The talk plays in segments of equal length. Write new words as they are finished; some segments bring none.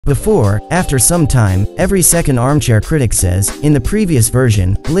Before, after some time, every second armchair critic says, in the previous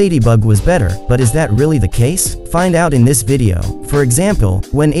version, Ladybug was better, but is that really the case? Find out in this video. For example,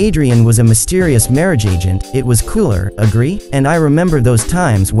 when Adrien was a mysterious marriage agent, it was cooler, agree? And I remember those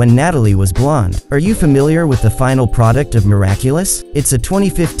times when Natalie was blonde. Are you familiar with the final product of Miraculous? It's a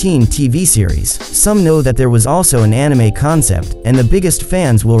 2015 TV series. Some know that there was also an anime concept, and the biggest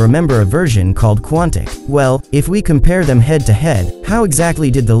fans will remember a version called Quantic. Well, if we compare them head to head, how exactly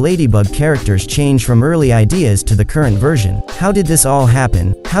did the Ladybug characters change from early ideas to the current version? How did this all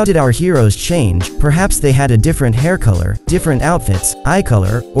happen? How did our heroes change? Perhaps they had a different hair color, different outfits, eye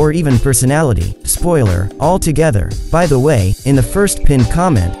color, or even personality. Spoiler, all together. By the way, in the first pinned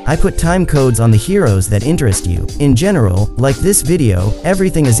comment, I put time codes on the heroes that interest you. In general, like this video,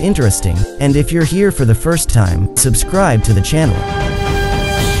 everything is interesting, and if you're here for the first time, subscribe to the channel.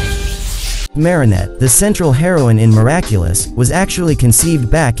 Marinette, the central heroine in Miraculous, was actually conceived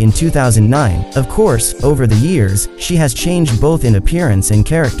back in 2009. Of course, over the years, she has changed both in appearance and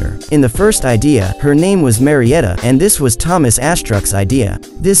character. In the first idea, her name was Marinette, and this was Thomas Astruc's idea.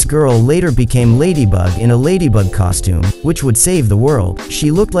 This girl later became Ladybug in a ladybug costume, which would save the world.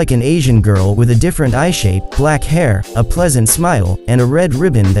 She looked like an Asian girl with a different eye shape, black hair, a pleasant smile, and a red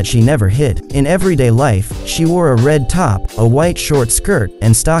ribbon that she never hid. In everyday life, she wore a red top, a white short skirt,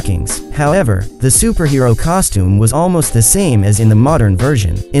 and stockings. However, the superhero costume was almost the same as in the modern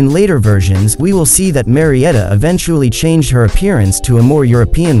version. In later versions, we will see that Marinette eventually changed her appearance to a more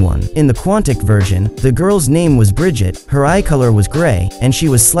European one. In the Quantic version, the girl's name was Bridget, her eye color was gray, and she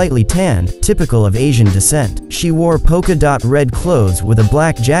was slightly tanned, typical of Asian descent. She wore polka-dot red clothes with a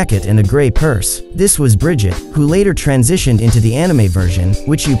black jacket and a gray purse. This was Bridget, who later transitioned into the anime version,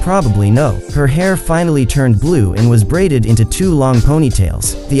 which you probably know. Her hair finally turned blue and was braided into two long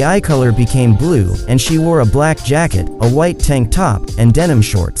ponytails. The eye color became blue, and she wore a black jacket, a white tank top, and denim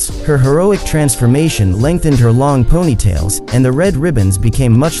shorts. Her heroic transformation lengthened her long ponytails, and the red ribbons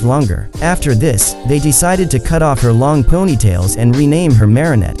became much longer. After this, they decided to cut off her long ponytails and rename her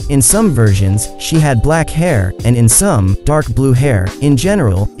Marinette. In some versions, she had black hair, and in some, dark blue hair. In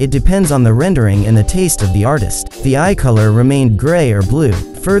general, it depends on the rendering and the taste of the artist. The eye color remained gray or blue.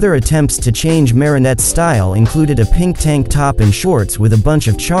 Further attempts to change Marinette's style included a pink tank top and shorts with a bunch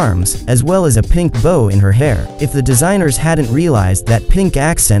of charms, as well as a pink bow in her hair. If the designers hadn't realized that pink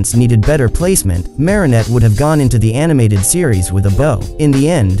accents needed better placement, Marinette would have gone into the animated series with a bow. In the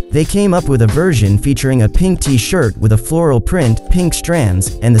end, they came up with a version featuring a pink t-shirt with a floral print, pink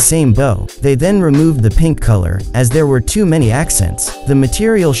strands, and the same bow. They then removed the pink color, as there were too many accents. The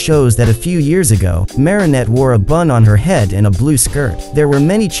material shows that a few years ago, Marinette wore a bun on her head and a blue skirt. There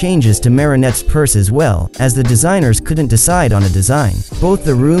were many changes to Marinette's purse as well, as the designers couldn't decide on a design. Both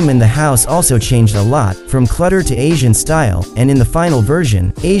the room and the house also changed a lot, from clutter to Asian style, and in the final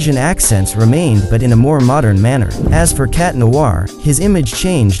version, Asian accents remained but in a more modern manner. As for Cat Noir, his image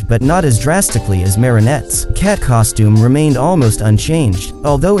changed but not as drastically as Marinette's. Cat costume remained almost unchanged,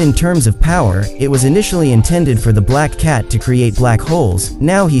 although in terms of power, it was initially intended for the black cat to create black holes.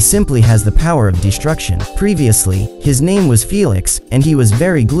 Now he simply has the power of destruction. Previously, his name was Felix, and he was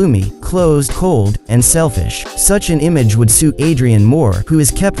very gloomy, closed, cold, and selfish. Such an image would suit Adrien more, who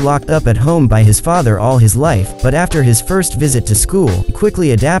is kept locked up at home by his father all his life, but after his first visit to school, he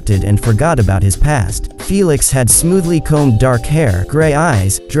quickly adapted and forgot about his past. Felix had smoothly combed dark hair, gray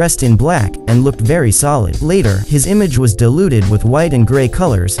eyes, dressed in black, and looked very solid. Later, his image was diluted with white and gray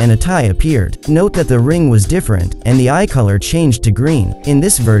colors, and a tie appeared. Note that the ring was different, and the eye color changed to green. In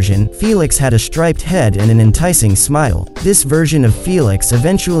this version, Felix had a striped head and an enticing smile. This version of Felix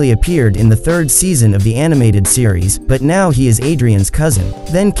eventually appeared in the third season of the animated series, but now he is Adrien's cousin.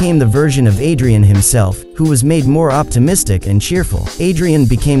 Then came the version of Adrien himself, who was made more optimistic and cheerful. Adrien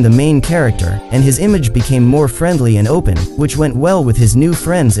became the main character, and his image became more friendly and open, which went well with his new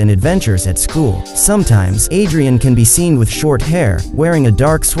friends and adventures at school. Sometimes, Adrien can be seen with short hair, wearing a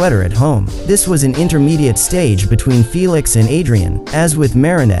dark sweater at home. This was an intermediate stage between Felix and Adrien. As with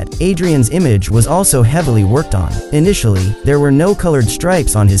Marinette, Adrien's image was also heavily worked on. Initially, there were no colored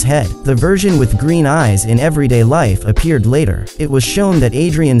stripes on his head. The version with green eyes in everyday life appeared later. It was shown that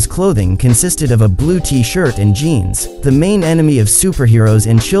Adrien's clothing consisted of a blue t-shirt and jeans. The main enemy of superheroes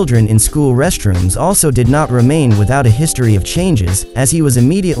and children in school restrooms also did not remain without a history of changes, as he was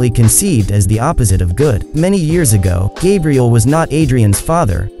immediately conceived as the opposite of good. Many years ago, Gabriel was not Adrien's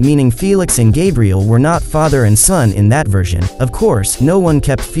father, meaning Felix and Gabriel were not father and son in that version. Of course, no one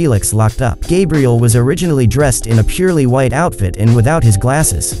kept Felix locked up. Gabriel was originally dressed in a purely white outfit and without his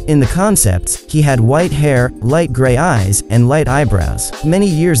glasses. In the concepts, he had white hair, light gray eyes, and light eyebrows. Many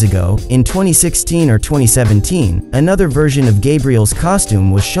years ago, in 2016 or 2017, 2017, another version of Gabriel's costume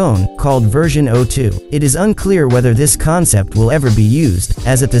was shown, called version 02. It is unclear whether this concept will ever be used,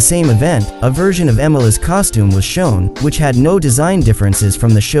 as at the same event, a version of Emila's costume was shown, which had no design differences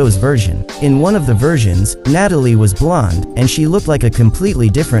from the show's version. In one of the versions, Natalie was blonde, and she looked like a completely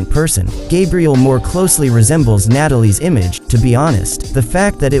different person. Gabriel more closely resembles Natalie's image, to be honest. The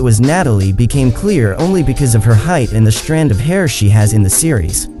fact that it was Natalie became clear only because of her height and the strand of hair she has in the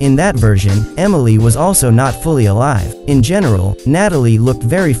series. In that version, Emily was also not fully alive. In general, Natalie looked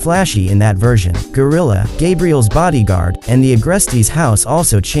very flashy in that version. Gorilla, Gabriel's bodyguard, and the Agrestes house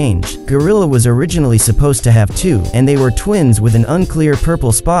also changed. Gorilla was originally supposed to have two, and they were twins with an unclear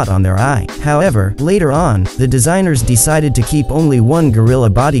purple spot on their eye. However, later on, the designers decided to keep only one gorilla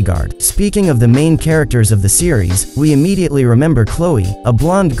bodyguard. Speaking of the main characters of the series, we immediately remember Chloe, a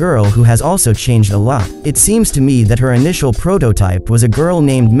blonde girl who has also changed a lot. It seems to me that her initial prototype was a girl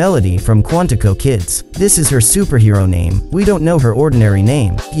named Melody from Quantico Kids. This is her superhero name. We don't know her ordinary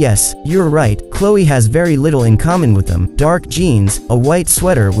name. Yes, you're right, Chloe has very little in common with them. Dark jeans, a white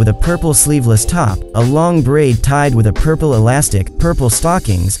sweater with a purple sleeveless top, a long braid tied with a purple elastic, purple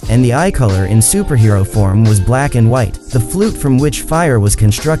stockings, and the eye color in superhero form was black and white. The flute from which fire was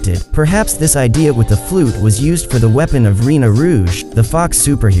constructed, perhaps this idea with the flute was used for the weapon of Rena Rouge, the fox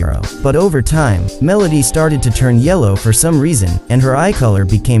superhero. But over time, Melody started to turn yellow for some reason, and her eye color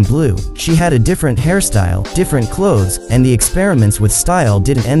became blue. She had a different hairstyle, different clothes, and the experiments with style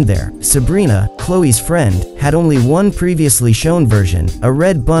didn't end there. Sabrina, Chloe's friend, had only one previously shown version, a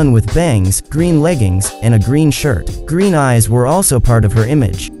red bun with bangs, green leggings, and a green shirt. Green eyes were also part of her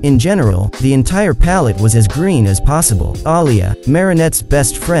image. In general, the entire palette was as green as possible. Alia, Marinette's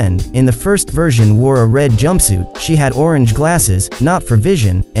best friend, in the first version wore a red jumpsuit, she had orange glasses, not for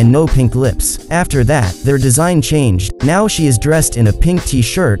vision, and no pink lips. After that, their design changed. Now she is dressed in a pink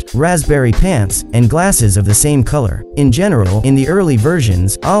t-shirt, raspberry pants, and glasses of the same color. In general, in the early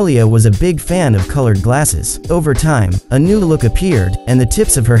versions, Alia was a big fan of colored glasses. Over time, a new look appeared, and the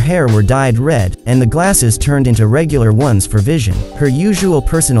tips of her hair were dyed red, and the glasses turned into regular ones for vision. Her usual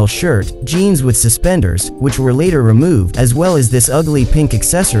personal shirt, jeans with suspenders, which were later removed, as well as this ugly pink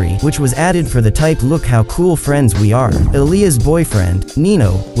accessory, which was added for the type "look how cool friends we are." Elia's boyfriend,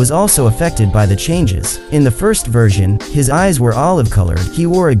 Nino, was also affected by the changes. In the first version, his eyes were olive-colored, he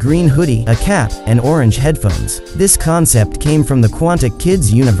wore a green hoodie, a cap, and orange headphones. This concept came from the Quantic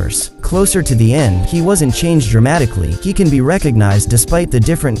Kids universe. Closer to the end, he wasn't changed dramatically. He can be recognized despite the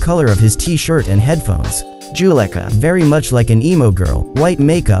different color of his t-shirt and headphones. Juleka, very much like an emo girl, white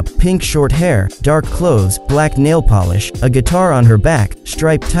makeup, pink short hair, dark clothes, black nail polish, a guitar on her back,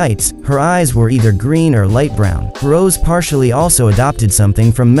 striped tights, her eyes were either green or light brown. Rose partially also adopted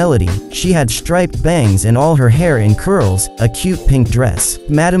something from Melody, she had striped bangs and all her hair in curls, a cute pink dress.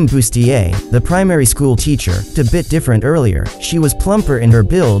 Madame Bustier, the primary school teacher, a bit different earlier, she was plumper in her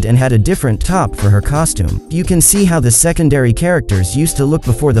build and had a different top for her costume. You can see how the secondary characters used to look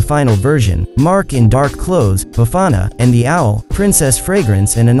before the final version. Mark in dark clothes, Bafana, and the Owl, Princess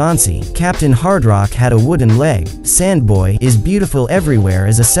Fragrance and Anansi. Captain Hardrock had a wooden leg. Sandboy is beautiful everywhere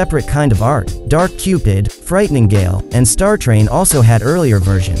as a separate kind of art. Dark Cupid, Frightening Gale, and Startrain also had earlier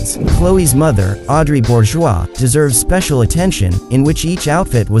versions. Chloe's mother, Audrey Bourgeois, deserves special attention, in which each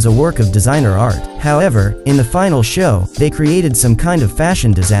outfit was a work of designer art. However, in the final show, they created some kind of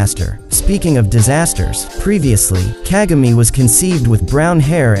fashion disaster. Speaking of disasters, previously, Kagami was conceived with brown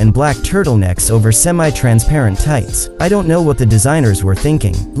hair and black turtlenecks over semi-transparent tights. I don't know what the designers were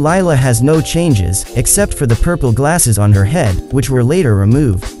thinking. Lila has no changes, except for the purple glasses on her head, which were later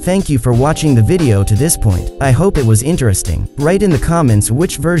removed. Thank you for watching the video to this point. I hope it was interesting. Write in the comments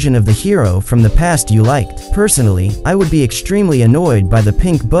which version of the hero from the past you liked. Personally, I would be extremely annoyed by the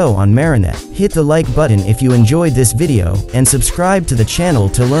pink bow on Marinette. Hit the like button if you enjoyed this video, and subscribe to the channel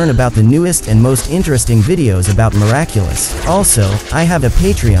to learn about the newest and most interesting videos about Miraculous. Also, I have a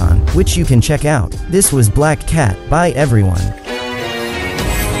Patreon, which you can check out. This was Black Cat. Bye everyone.